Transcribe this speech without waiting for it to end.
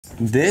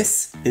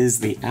This is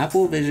the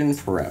Apple Vision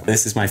Pro.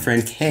 This is my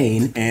friend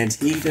Kane, and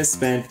he just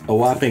spent a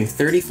whopping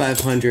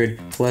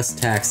 $3,500 plus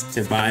tax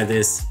to buy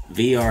this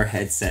VR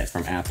headset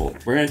from Apple.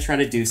 We're gonna try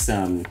to do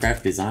some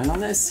graphic design on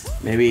this.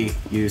 Maybe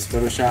use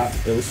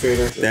Photoshop,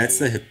 Illustrator. That's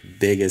the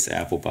biggest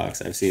Apple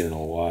box I've seen in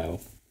a while.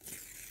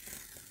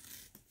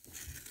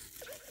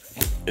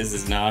 This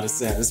is not a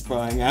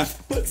satisfying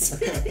Apple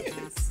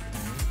experience.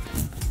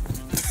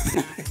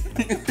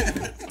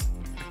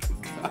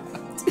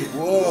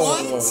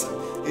 Whoa. What?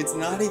 It's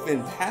not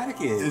even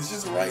packaged. It's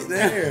just right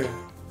there.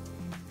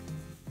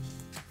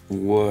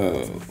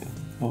 Whoa.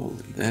 Holy,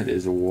 that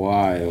is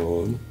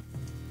wild.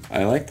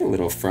 I like the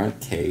little front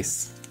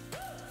case.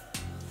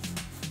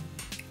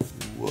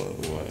 Whoa.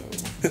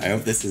 I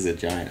hope this is a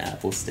giant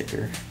Apple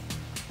sticker.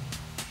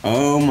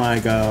 Oh my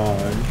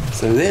god.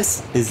 So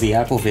this is the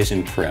Apple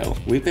Vision Pro.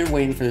 We've been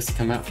waiting for this to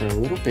come out for a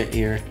little bit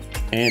here,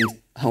 and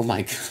oh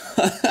my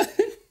god.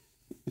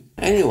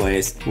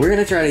 Anyways, we're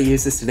gonna try to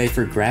use this today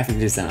for graphic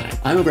design.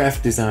 I'm a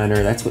graphic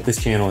designer, that's what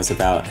this channel is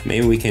about.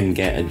 Maybe we can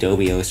get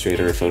Adobe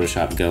Illustrator or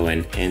Photoshop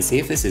going and see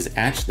if this is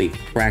actually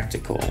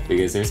practical,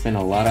 because there's been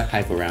a lot of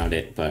hype around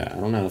it, but I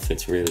don't know if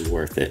it's really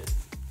worth it.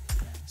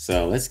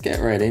 So let's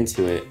get right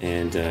into it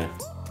and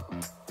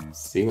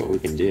see what we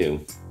can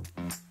do.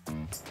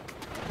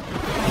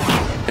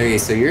 Okay,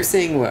 so you're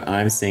seeing what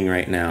I'm seeing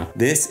right now.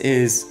 This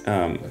is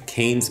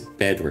Kane's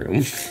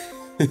bedroom.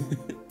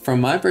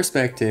 From my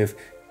perspective,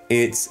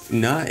 it's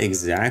not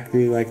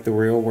exactly like the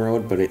real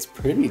world, but it's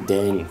pretty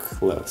dang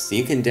close.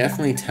 You can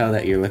definitely tell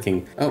that you're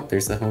looking, oh,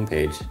 there's the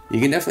homepage. You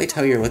can definitely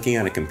tell you're looking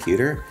at a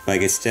computer.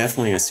 Like, it's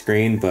definitely a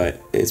screen,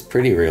 but it's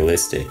pretty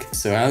realistic.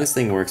 So how this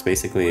thing works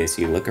basically is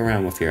you look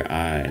around with your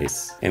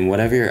eyes, and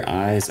whatever your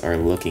eyes are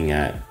looking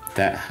at,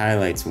 that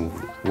highlights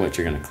what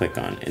you're gonna click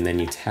on. And then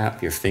you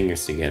tap your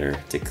fingers together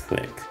to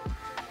click.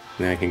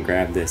 And then I can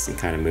grab this and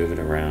kind of move it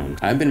around.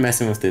 I've been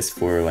messing with this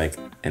for like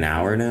an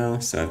hour now,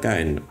 so I've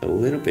gotten a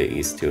little bit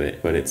used to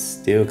it, but it's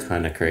still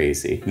kind of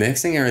crazy.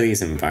 Next thing are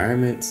these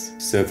environments.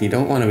 So if you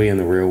don't want to be in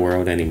the real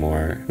world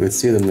anymore,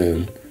 let's do the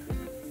moon.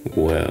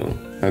 Whoa.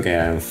 Okay,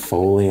 I'm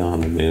fully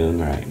on the moon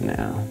right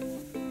now.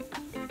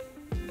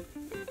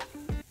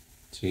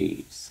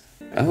 Jeez.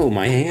 Oh,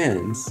 my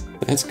hands.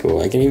 That's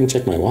cool. I can even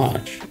check my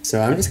watch.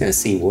 So I'm just gonna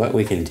see what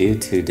we can do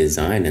to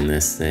design in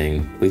this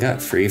thing. We got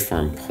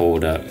Freeform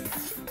pulled up.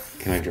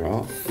 Can I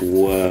draw?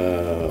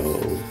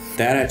 Whoa.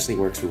 That actually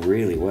works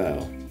really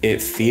well.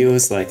 It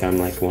feels like I'm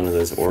like one of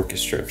those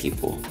orchestra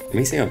people. Let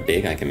me see how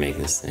big I can make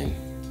this thing.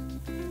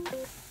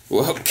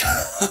 Whoa,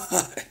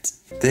 God.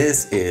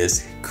 This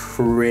is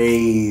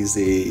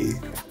crazy.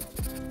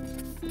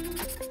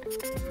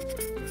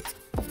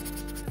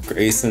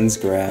 Grayson's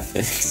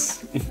graphics.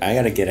 I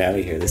gotta get out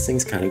of here. This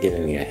thing's kind of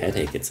giving me a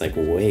headache. It's like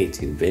way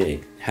too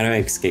big. How do I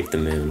escape the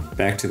moon?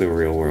 Back to the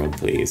real world,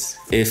 please.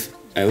 If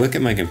I look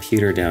at my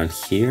computer down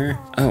here,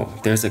 oh,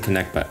 there's a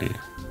connect button.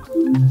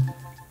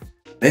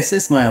 This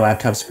is my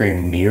laptop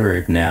screen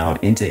mirrored now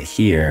into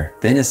here.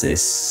 This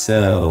is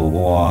so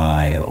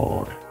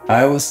wild.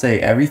 I will say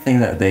everything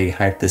that they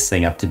hyped this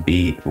thing up to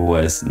be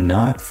was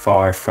not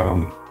far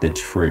from the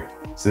truth.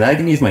 So now I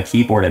can use my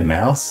keyboard and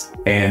mouse,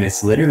 and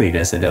it's literally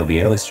just Adobe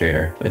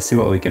Illustrator. Let's see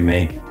what we can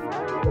make.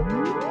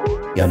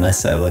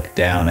 Unless I look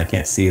down, I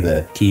can't see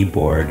the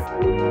keyboard.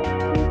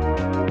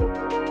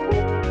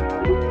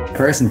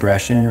 First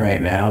impression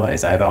right now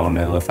is I don't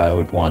know if I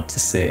would want to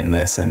sit in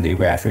this and do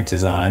graphic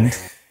design.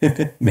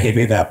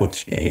 Maybe that will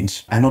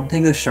change. I don't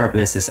think the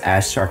sharpness is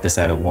as sharp as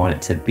I would want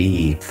it to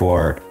be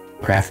for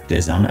graphic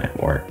design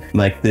work.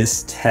 Like,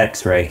 this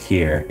text right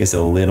here is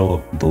a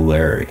little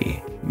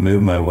blurry.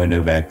 Move my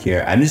window back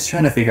here. I'm just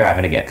trying to figure out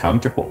how to get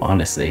comfortable,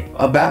 honestly.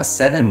 About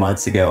 7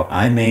 months ago,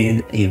 I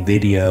made a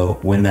video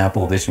when the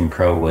Apple Vision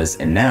Pro was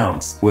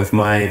announced with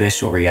my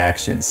initial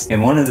reactions.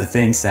 And one of the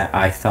things that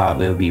I thought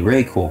would be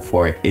really cool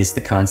for it is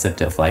the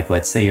concept of, like,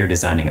 let's say you're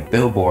designing a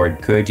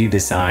billboard. Could you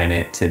design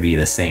it to be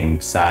the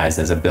same size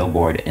as a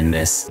billboard in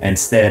this?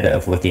 Instead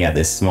of looking at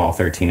this small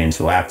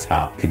 13-inch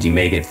laptop, could you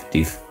make it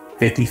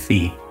 50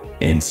 feet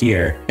in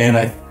here? And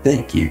I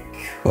think you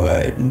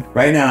could.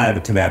 Right now I have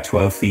it to about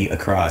 12 feet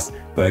across,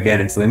 but again,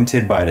 it's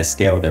limited by the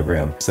scale of the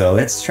room. So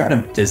let's try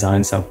to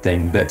design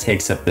something that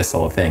takes up this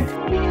whole thing.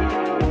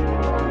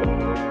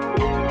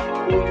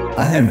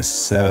 I am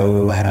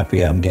so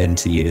happy I'm getting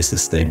to use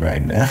this thing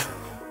right now.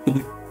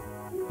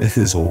 This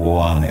is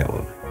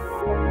wild.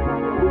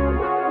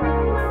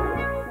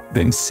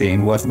 Been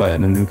seeing what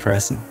button and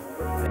pressing.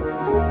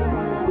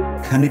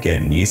 Kind of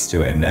getting used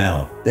to it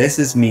now. This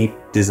is me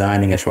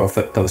designing a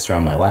 12-foot poster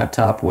on my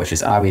laptop, which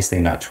is obviously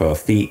not 12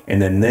 feet.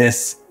 And then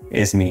this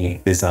is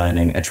me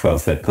designing a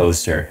 12-foot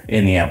poster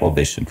in the Apple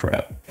Vision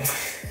Pro.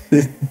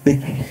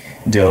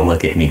 Don't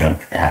look at me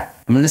like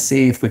that. I'm gonna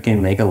see if we can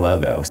make a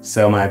logo.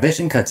 So my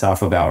vision cuts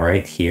off about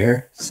right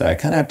here. So I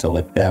kind of have to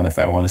look down if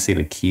I want to see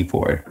the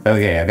keyboard.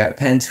 Okay, I've got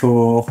pen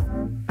tool.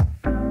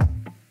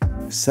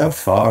 So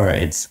far,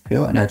 it's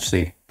feeling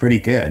actually pretty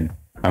good.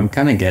 I'm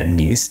kind of getting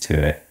used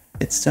to it.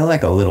 it's still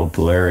like a little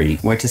blurry,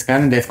 which is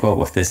kind of difficult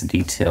with this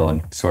detail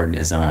and sort of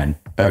design.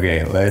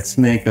 Okay, let's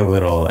make a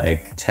little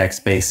like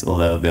text-based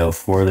logo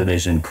for the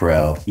Vision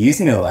Pro.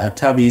 Using a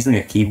laptop, using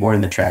a keyboard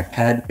and the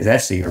trackpad is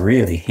actually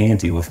really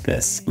handy with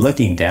this.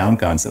 Looking down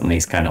constantly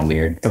is kind of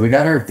weird. So we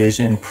got our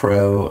Vision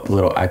Pro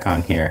little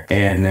icon here,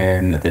 and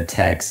then the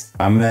text.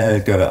 I'm gonna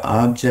go to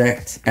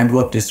Object,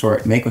 Envelope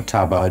Distort, Make with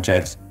Top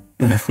Object.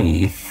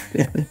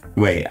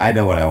 Wait, I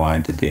know what I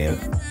wanted to do.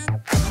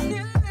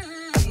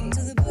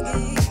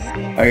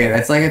 Okay,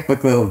 that's like a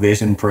quick little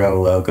Vision Pro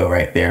logo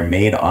right there,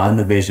 made on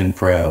the Vision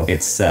Pro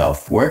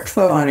itself.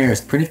 Workflow on here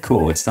is pretty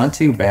cool. It's not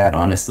too bad,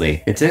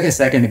 honestly. It took a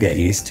second to get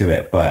used to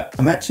it, but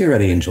I'm actually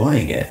really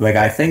enjoying it. Like,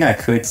 I think I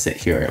could sit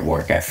here at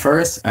work. At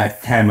first, I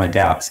had my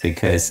doubts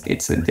because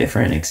it's a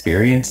different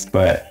experience,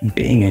 but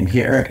being in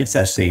here, it's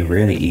actually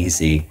really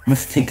easy. I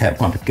think I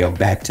want to go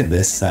back to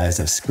this size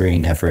of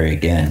screen ever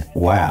again.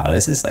 Wow,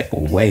 this is like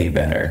way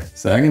better.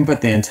 So I can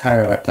put the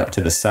entire laptop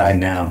to the side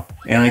now,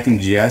 and I can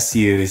just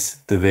use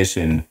the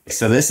Vision.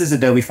 So this is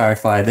Adobe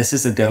Firefly. This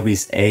is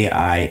Adobe's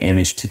AI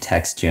image to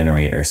text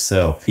generator.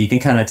 So you can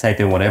kind of type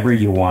in whatever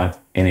you want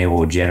and it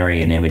will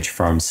generate an image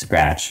from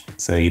scratch.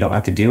 So you don't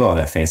have to do all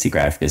that fancy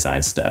graphic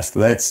design stuff.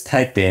 Let's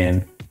type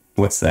in,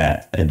 what's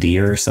that? A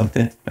deer or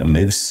something? A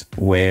moose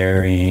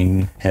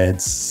wearing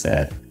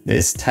headset.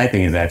 This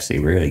typing is actually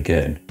really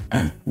good.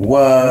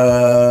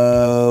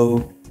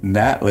 Whoa.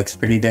 That looks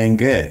pretty dang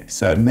good.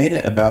 So I made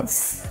it about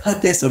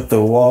this of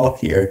the wall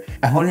here.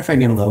 I wonder if I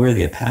can lower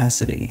the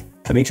opacity.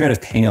 Let me try to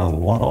paint on the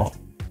wall.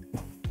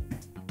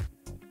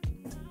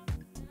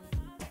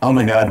 Oh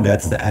my god,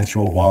 that's the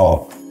actual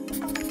wall.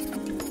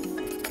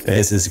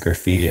 This is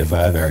graffiti if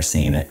I've ever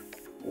seen it.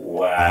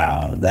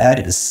 Wow, that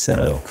is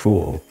so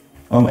cool.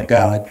 Oh my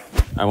god.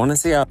 I want to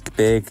see how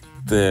big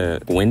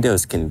the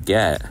windows can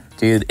get.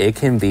 Dude, it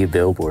can be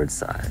billboard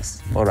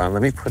size. Hold on,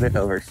 let me put it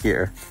over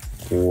here.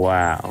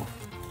 Wow.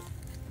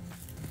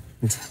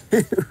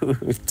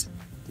 Dude.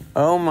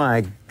 Oh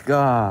my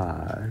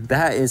god.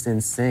 That is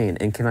insane.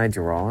 And can I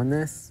draw on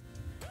this?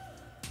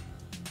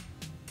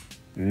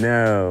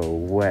 No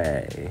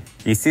way.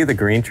 You see the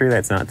green tree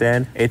that's not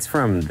dead? It's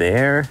from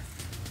there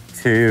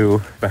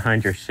to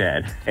behind your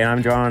shed. And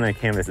I'm drawing a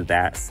canvas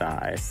that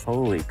size.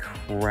 Holy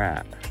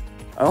crap.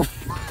 Oh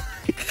my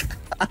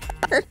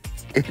god.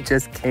 It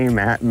just came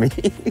at me.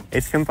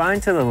 It's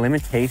confined to the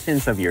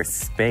limitations of your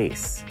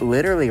space.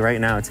 Literally right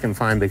now it's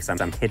confined because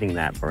I'm hitting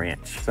that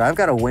branch. So I've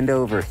got a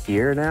window over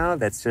here now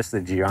that's just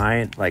a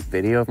giant like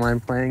video of mine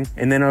playing.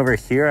 And then over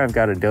here I've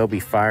got Adobe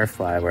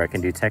Firefly where I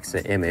can do text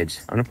to image.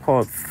 I'm gonna pull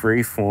up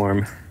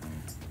Freeform,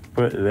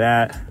 put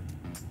that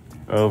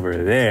over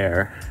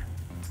there.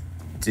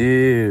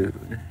 Dude,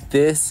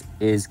 this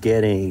is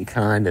getting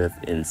kind of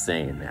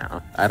insane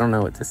now. I don't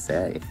know what to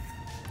say.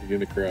 You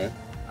gonna cry?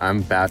 I'm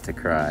about to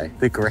cry.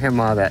 The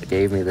grandma that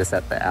gave me this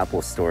at the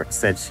Apple store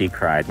said she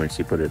cried when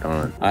she put it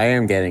on. I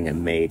am getting a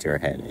major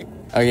headache.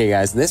 Okay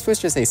guys, this was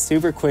just a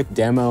super quick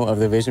demo of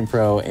the Vision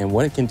Pro and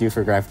what it can do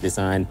for graphic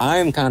design. I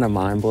am kind of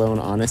mind blown,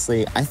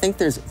 honestly. I think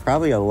there's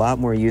probably a lot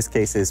more use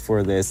cases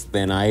for this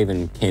than I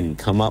even can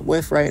come up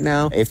with right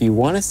now. If you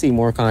want to see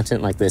more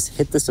content like this,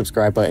 hit the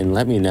subscribe button,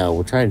 let me know.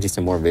 We'll try to do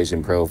some more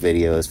Vision Pro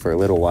videos for a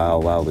little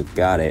while we've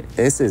got it.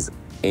 This is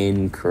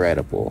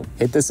incredible.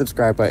 Hit the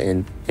subscribe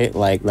button, hit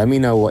like, let me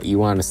know what you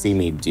want to see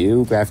me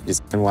do graphic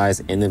design wise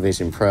in the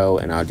Vision Pro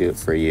and I'll do it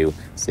for you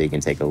so you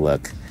can take a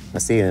look. I'll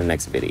see you in the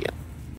next video.